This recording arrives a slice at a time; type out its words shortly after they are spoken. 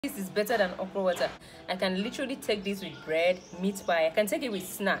This is better than okra water. I can literally take this with bread, meat pie. I can take it with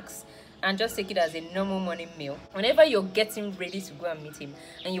snacks and just take it as a normal morning meal. Whenever you're getting ready to go and meet him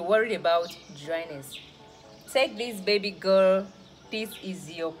and you're worried about dryness, take this, baby girl. This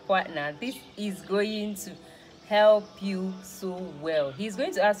is your partner. This is going to help you so well. He's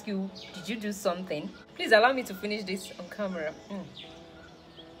going to ask you, did you do something? Please allow me to finish this on camera.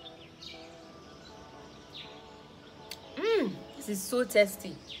 This is so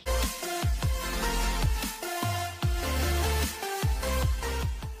tasty.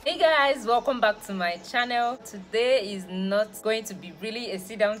 Hey guys, welcome back to my channel. Today is not going to be really a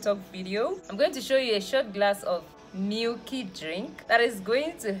sit down talk video. I'm going to show you a short glass of milky drink that is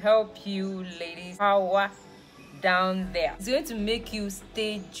going to help you ladies power down there. It's going to make you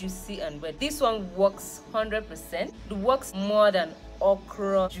stay juicy and wet. This one works 100%. It works more than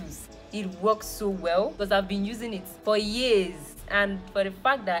okra juice. It works so well because I've been using it for years, and for the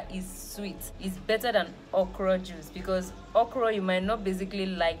fact that it's sweet, it's better than okra juice, because okra you might not basically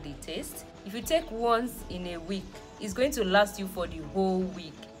like the taste. If you take once in a week, it's going to last you for the whole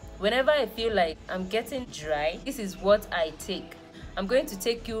week. Whenever I feel like I'm getting dry, this is what I take. I'm going to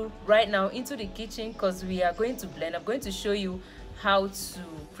take you right now into the kitchen because we are going to blend. I'm going to show you how to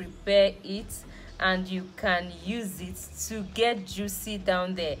prepare it, and you can use it to get juicy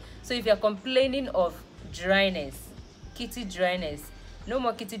down there. So if you're complaining of dryness, kitty dryness, no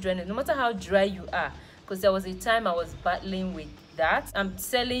more kitty dryness, no matter how dry you are, because there was a time I was battling with that. I'm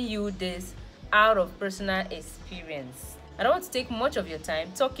telling you this out of personal experience. I don't want to take much of your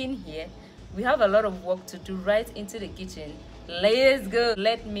time talking here. We have a lot of work to do right into the kitchen. Let's go.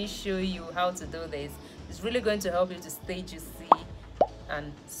 Let me show you how to do this. It's really going to help you to stay juicy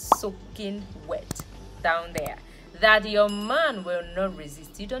and soaking wet down there, that your man will not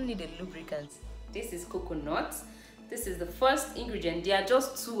resist. You don't need a lubricant. This is coconut. This is the first ingredient. There are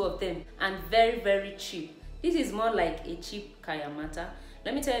just two of them and very cheap. This is more like a cheap kayamata.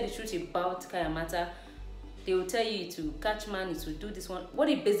 Let me tell you the truth about kayamata. They will tell you to catch man, it will do this one. What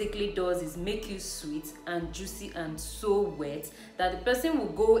it basically does is make you sweet and juicy and so wet that the person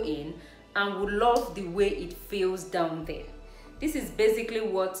will go in and will love the way it feels down there. This is basically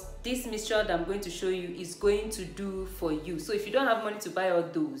what this mixture that I'm going to show you is going to do for you. So if you don't have money to buy all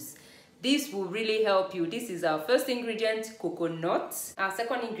those, this will really help you. This is our first ingredient, coconut. Our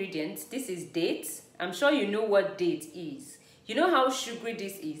second ingredient, this is dates. I'm sure you know what date is. You know how sugary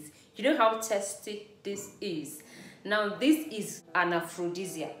this is. You know how tasty this is. Now this is an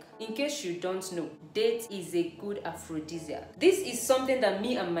aphrodisiac. In case you don't know, date is a good aphrodisiac. This is something that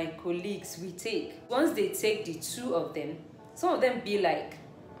me and my colleagues we take. Once they take the two of them, some of them be like,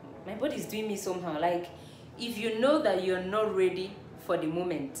 my body is doing me somehow. Like, if you know that you're not ready for the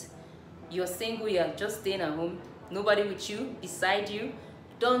moment, you're single, you're just staying at home, nobody with you, beside you,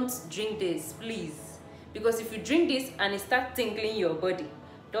 don't drink this, please. Because if you drink this and it starts tingling your body,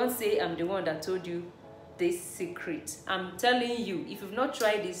 don't say I'm the one that told you this secret. I'm telling you, if you've not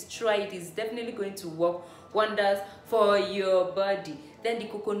tried this, try it. It's definitely going to work wonders for your body. Then the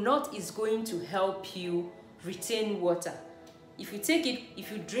coconut is going to help you retain water. If you take it,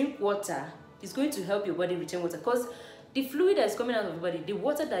 if you drink water, it's going to help your body retain water, because the fluid that is coming out of your body, the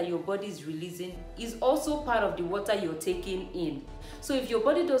water that your body is releasing, is also part of the water you're taking in. So if your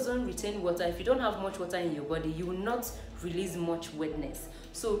body doesn't retain water, if you don't have much water in your body, you will not release much wetness.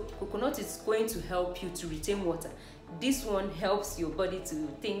 So coconut is going to help you to retain water. This one helps your body to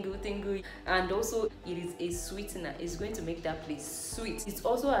tingle, and also it is a sweetener. It's going to make that place sweet. It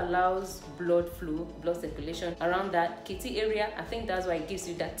also allows blood flow, blood circulation around that kitty area. I think that's why it gives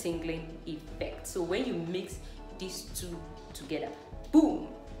you that tingling effect. So when you mix these two together, boom.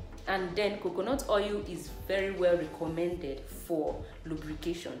 And then coconut oil is very well recommended for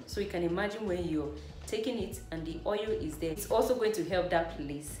lubrication. So you can imagine when you're taking it and the oil is there, it's also going to help that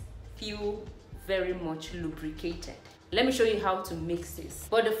place feel very much lubricated. Let me show you how to mix this.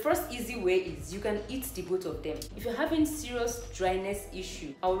 But the first easy way is you can eat the both of them. If you're having serious dryness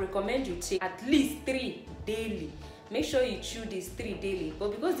issue, I would recommend you take at least 3 daily. Make sure you chew these 3 daily.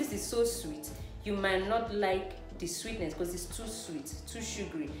 But because this is so sweet, you might not like the sweetness because it's too sweet, too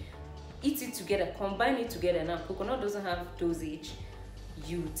sugary. Eat it together, combine it together. Now coconut doesn't have dosage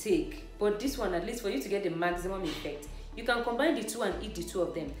you take, but this one, at least for you to get the maximum effect, you can combine the two and eat the two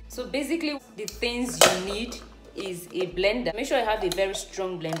of them. So basically the things you need is a blender. Make sure you have a very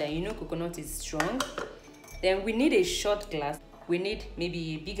strong blender. You know coconut is strong. Then we need a short glass. We need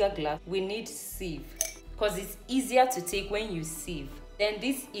maybe a bigger glass. We need sieve because it's easier to take when you sieve. Then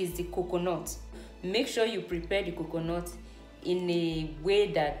this is the coconut. Make sure you prepare the coconut in a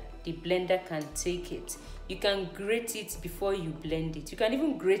way that the blender can take it. You can grate it before you blend it. You can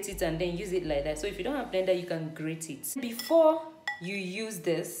even grate it and then use it like that. So if you don't have blender, you can grate it. Before you use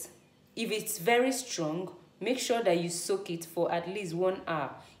this, if it's very strong, make sure that you soak it for at least 1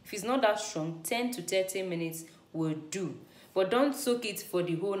 hour. If it's not that strong, 10 to 30 minutes will do. But don't soak it for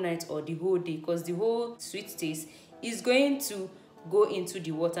the whole night or the whole day, because the whole sweet taste is going to go into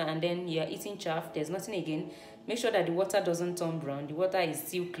the water, and then you're eating chaff, there's nothing again. Make sure that the water doesn't turn brown, the water is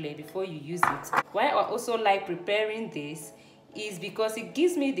still clear before you use it. Why I also like preparing this is because it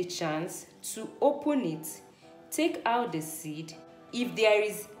gives me the chance to open it, take out the seed. If there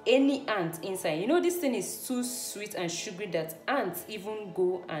is any ant inside, you know, this thing is too sweet and sugary that ants even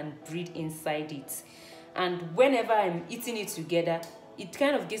go and breed inside it. And whenever I'm eating it together, it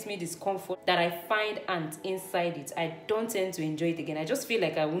kind of gives me this comfort that I find ants inside it. I don't tend to enjoy it again. I just feel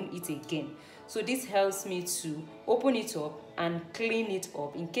like I won't eat again. So this helps me to open it up and clean it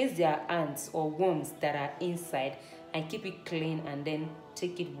up. In case there are ants or worms that are inside, I keep it clean and then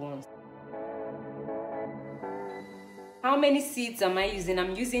take it once. How many seeds am I using?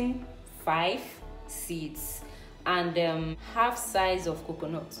 I'm using 5 seeds and half size of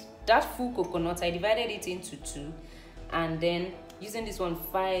coconut. That full coconut, I divided it into 2, and then using this one,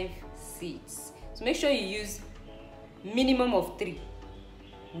 5 seeds. So make sure you use minimum of 3.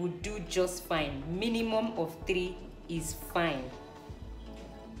 Would do just fine. Minimum of 3 is fine.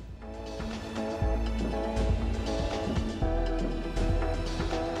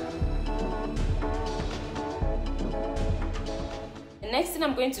 The next thing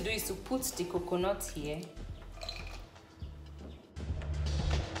I'm going to do is to put the coconut here.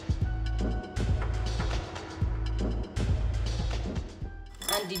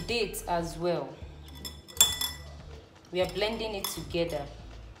 And the dates as well. We are blending it together.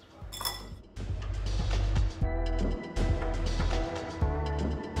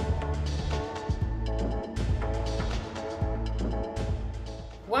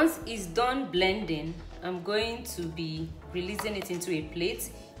 Once it's done blending, I'm going to be releasing it into a plate.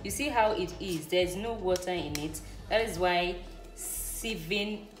 You see how it is, there's no water in it. That is why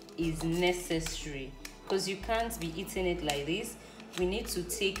sieving is necessary, because you can't be eating it like this. We need to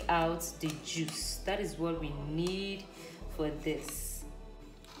take out the juice. That is what we need for this.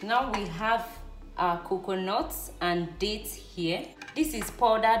 Now we have our coconuts and dates here. This is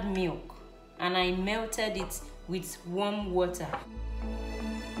powdered milk, and I melted it with warm water.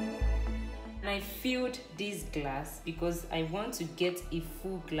 And I filled this glass because I want to get a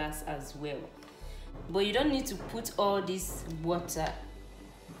full glass as well. But you don't need to put all this water.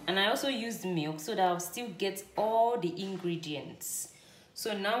 And I also used milk so that I'll still get all the ingredients.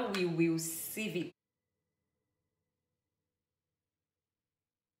 So now we will sieve it.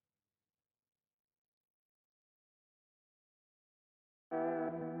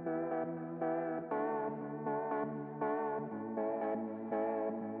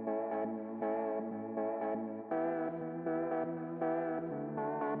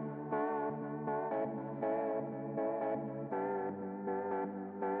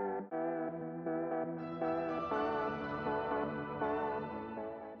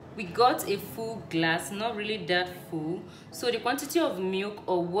 We got a full glass, not really that full. So the quantity of milk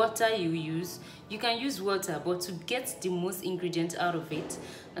or water you use, you can use water, but to get the most ingredients out of it,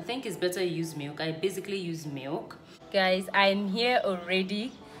 I think it's better you use milk. I basically use milk. Guys, I'm here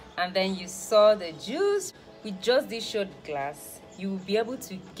already, and then you saw the juice. With just this short glass, you will be able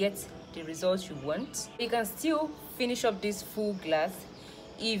to get the results you want. You can still finish up this full glass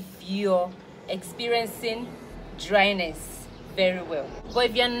if you're experiencing dryness very well. But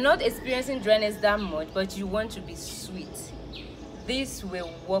if you're not experiencing dryness that much, but you want to be sweet, this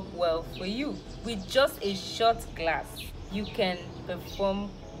will work well for you. With just a short glass, you can perform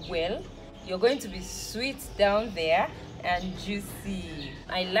well. You're going to be sweet down there and juicy.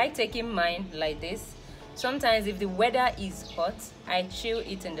 I like taking mine like this. Sometimes if the weather is hot, I chill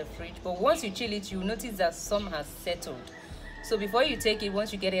it in the fridge, but once you chill it, you'll notice that some has settled. So before you take it,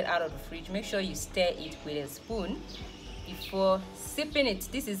 once you get it out of the fridge, make sure you stir it with a spoon before sipping it.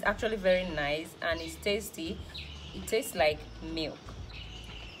 This is actually very nice and it's tasty. It tastes like milk.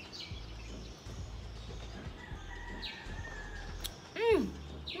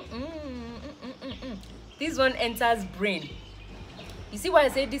 This one enters brain. You see why I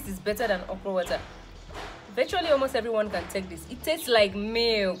say this is better than okra water? Virtually almost everyone can take this. It tastes like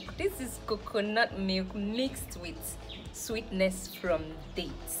milk. This is coconut milk mixed with sweetness from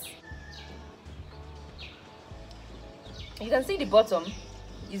dates. You can see the bottom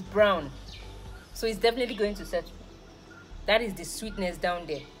is brown, so it's definitely going to settle. That is the sweetness down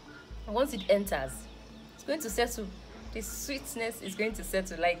there. And once it enters, it's going to settle the sweetness is going to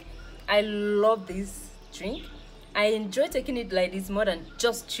settle. Like, I love this drink. I enjoy taking it like this more than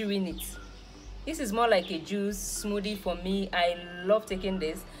just chewing it. This is more like a juice smoothie for me. I love taking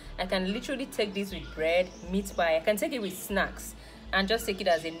this. I can literally take this with bread, meat pie. I can take it with snacks and just take it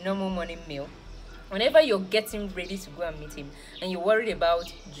as a normal morning meal. Whenever you're getting ready to go and meet him and you're worried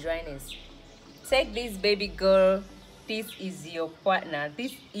about dryness, take this, baby girl. This is your partner.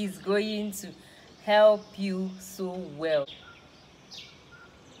 This is going to help you so well.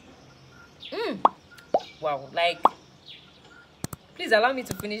 Wow, like, please allow me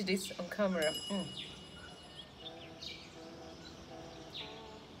to finish this on camera.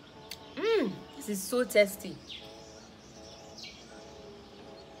 This is so tasty.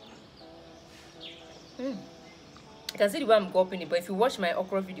 I can see the way I'm gulping it, but if you watch my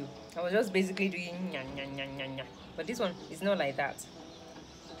okra video, I was just basically doing nya nya nya nya nya. But this one is not like that.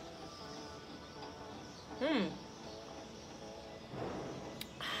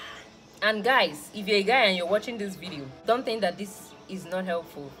 And guys, if you're a guy and you're watching this video, don't think that this is not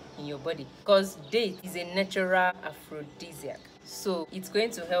helpful in your body, because date is a natural aphrodisiac, so it's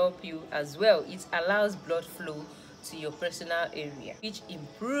going to help you as well. It allows blood flow to your personal area, which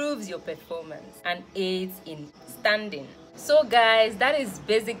improves your performance and aids in standing. So guys, that is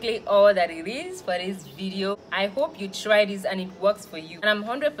basically all that it is for this video. I hope you try this and it works for you, and I'm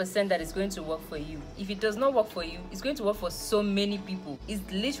 100% that it's going to work for you. If it does not work for you, it's going to work for so many people. It's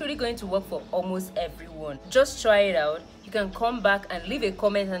literally going to work for almost everyone. Just try it out. You can come back and leave a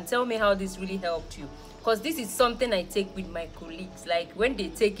comment and tell me how this really helped you, because this is something I take with my colleagues. Like, when they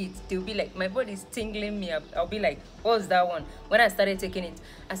take it, they'll be like, my body is tingling me. I'll be like, what's that one? When I started taking it,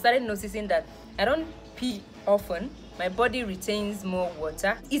 I started noticing that I don't pee often. My body retains more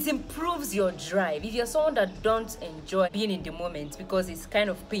water. It improves your drive. If you're someone that don't enjoy being in the moment because it's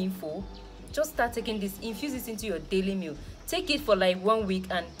kind of painful, just start taking this. Infuse it into your daily meal. Take it for like 1 week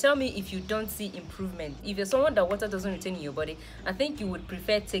and tell me if you don't see improvement. If you're someone that water doesn't retain in your body, I think you would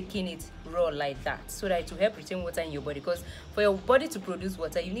prefer taking it raw like that, so that it will help retain water in your body, because for your body to produce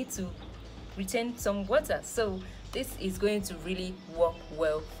water, you need to retain some water. So this is going to really work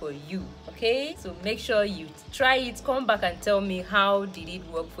well for you. Okay, so make sure you try it. Come back and tell me how did it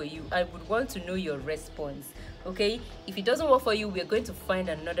work for you. I would want to know your response. Okay, if it doesn't work for you, we're going to find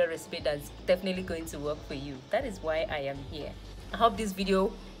another recipe that's definitely going to work for you. That is why I am here. I hope this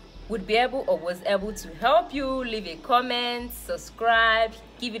video would be able or was able to help you. Leave a comment, subscribe,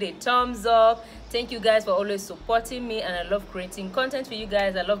 give it a thumbs up. Thank you guys for always supporting me, and I love creating content for you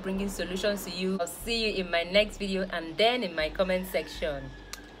guys. I love bringing solutions to you. I'll see you in my next video and then in my comment section.